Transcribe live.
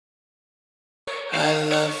I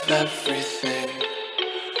love everything.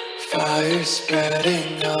 Fire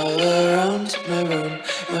spreading all around my room.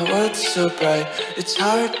 My world's so bright, it's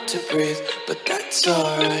hard to breathe, but that's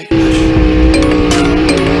alright.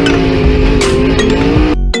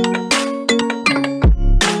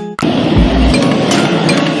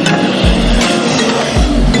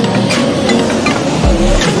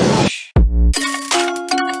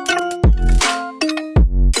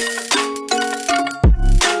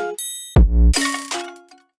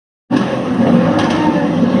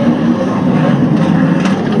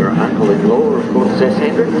 Uncle-in-law, of course, Seth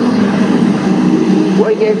Hendricks.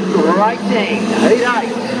 Weekend racing, heat 8.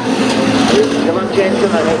 Come on, Jensen,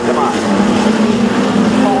 and head them up.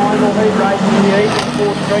 Final heat racing in the evening,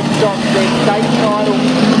 4 street stocks, their state title.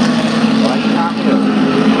 Right after.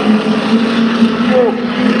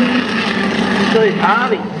 Steve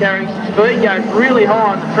Harvey carrying some speed, goes really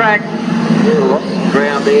high on the track. Yeah, lost some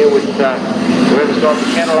ground there with whoever's got the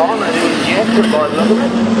kettle on, and it was Jensen by the look of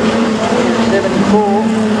it.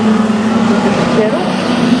 74. Kettle.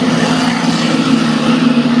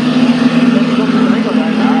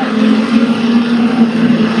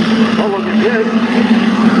 Oh, look at you.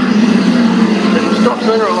 It'll stop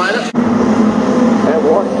sooner or later. That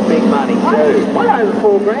was big money too. What, over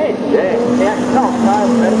 $4 grand? Yeah. Now, Tom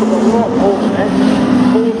Taylor, that's a lot more than that.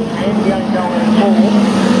 4 and the only going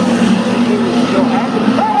in 4.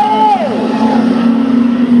 Oh!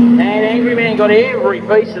 And Angry Man got every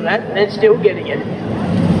piece of that and then still getting it.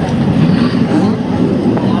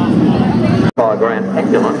 $5 grand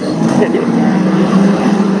ambulance.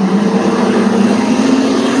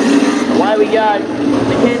 Away we go.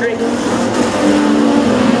 McHenry.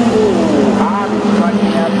 Harvey's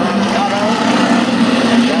breaking out front.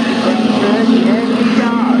 And he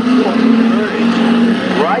goes.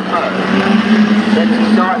 Great move. Sets his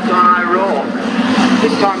sights on O'Rourke.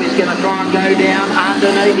 This time he's going to try and go down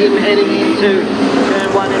underneath him, heading into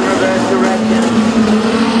turn 1 in reverse direction.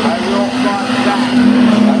 O'Rourke fights back.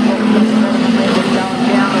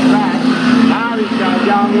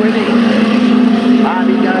 Going with him.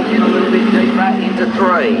 Harvey goes in a little bit deeper into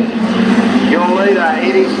 3. Your leader,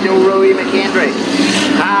 it is still Rui McKendrick.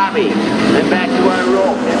 Harvey, then back to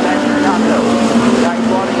O'Rourke, then back to Tuttle. Dave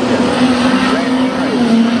Waddington, Van Henry,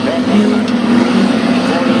 Van Hemmen.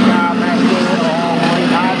 40 car back there,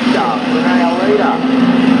 hard stuff. Today our leader.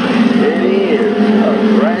 It is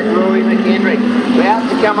Brad Rui McKendrick. About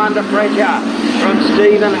to come under pressure from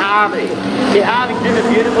Stephen Harvey. Yeah, Harvey's doing it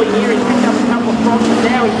beautifully here. He's picked up a couple of fronts and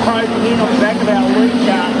now he's closing in on the back of our lead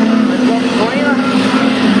car. It's got cleaner.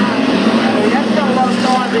 He hasn't got a lot of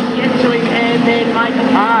time to get to him and then make it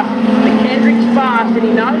pass. McKendrick's fast and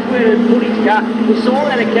he knows where to put his car. We saw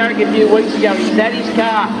that at Carrick a few weeks ago. He sat his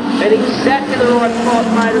car and he sat to the right spot,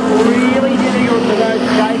 made it really difficult for those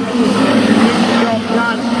chasing to get the job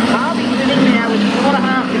done. Harvey's sitting now with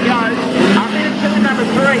 4.5 to go. Up into turn number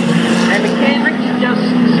 3 and McKendrick's just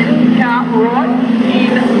sitting the car right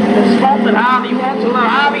in the spot that Harvey wants. Although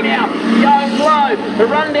Harvey now goes low. The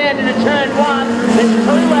run down into turn 1. There's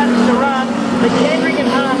 2 laps to run. McKendrick and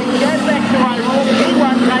Harvey goes back to O'Rourke. He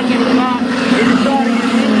won't take any part in deciding to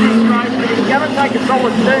win this race, but he's going to take a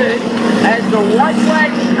solid third as the white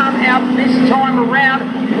flags come out this time around.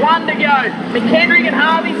 1 to go. McKendrick and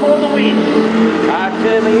Harvey for the win.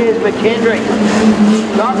 Certainly is McKendrick.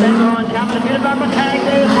 Got that line coming. A bit of a mechanic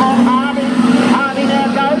there from Harvey. Harvey now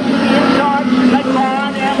goes to the inside. They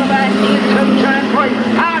line down the back into turn 3.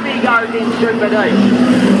 Harvey goes in super deep.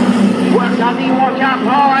 Well, does he watch up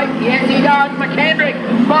high? Yes, he does. McKendrick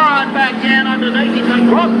fired back down underneath him and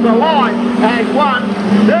crossed the line and won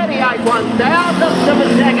 38 1,000ths of a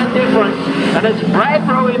second difference. And it's Brad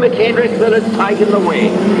Rui McKendrick that has taken the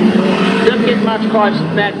win. Doesn't get much closer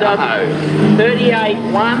than that, does it? 38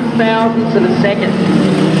 1,000ths of a second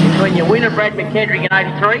between your winner, Brad McKendrick, in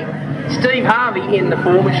 83. Steve Harvey in the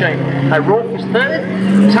 4 machine. O'Rourke was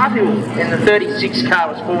 3rd. Tuttle in the 36 car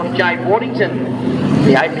was 4th. Jade Waddington.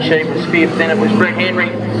 The 8 machine was 5th. Then it was Brett Henry,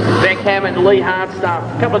 Beck Hammond, Lee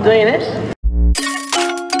Hardstaff. A couple of DNFs.